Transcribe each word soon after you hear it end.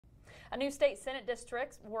A new state Senate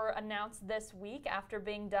districts were announced this week after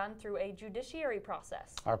being done through a judiciary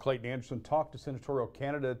process. Our Clayton Anderson talked to senatorial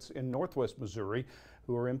candidates in Northwest Missouri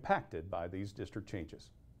who are impacted by these district changes.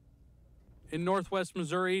 In Northwest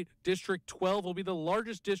Missouri, District 12 will be the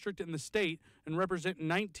largest district in the state and represent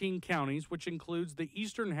 19 counties, which includes the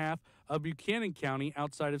eastern half of Buchanan County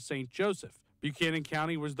outside of St. Joseph. Buchanan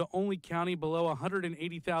County was the only county below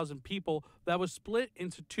 180,000 people that was split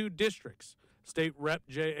into two districts. State Rep.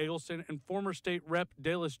 Jay Eggleston and former State Rep.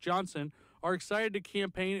 Dallas Johnson are excited to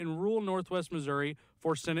campaign in rural Northwest Missouri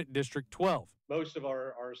for Senate District 12. Most of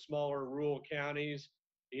our smaller rural counties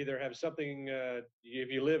either have something,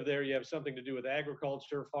 if you live there, you have something to do with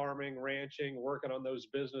agriculture, farming, ranching, working on those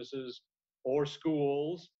businesses, or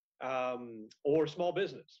schools, or small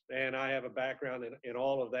business. And I have a background in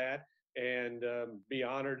all of that, and be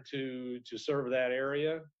honored to serve that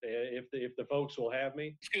area if the folks will have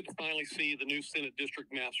me. It's good to finally see the new Senate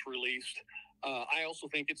district maps released. I also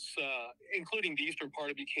think it's, including the eastern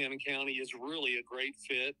part of Buchanan County, is really a great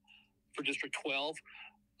fit for District 12.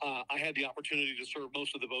 I had the opportunity to serve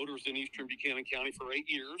most of the voters in eastern Buchanan County for 8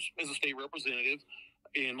 years as a state representative,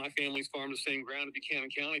 and my family's farmed the same ground in Buchanan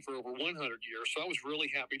County for over 100 years. So I was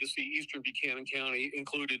really happy to see eastern Buchanan County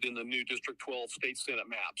included in the new District 12 state Senate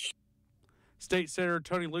maps. State Senator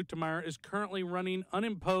Tony Luetkemeyer is currently running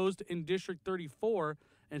unopposed in District 34,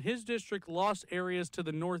 and his district lost areas to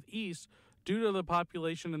the northeast due to the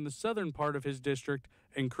population in the southern part of his district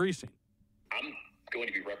increasing. I'm going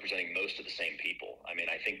to be representing most of the same people. I mean,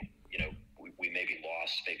 I think, we maybe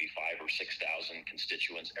lost maybe 5,000 or 6,000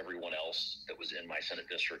 constituents. Everyone else that was in my Senate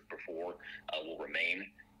district before will remain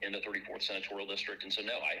in the 34th senatorial district. And so,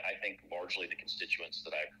 no, I think largely the constituents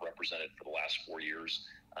that I've represented for the last 4 years,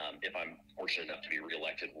 if I'm fortunate enough to be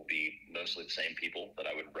reelected, will be mostly the same people that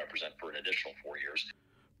I would represent for an additional 4 years.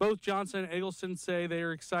 Both Johnson and Eggleston say they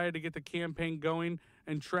are excited to get the campaign going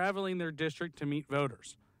and traveling their district to meet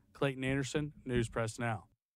voters. Clayton Anderson, News Press Now.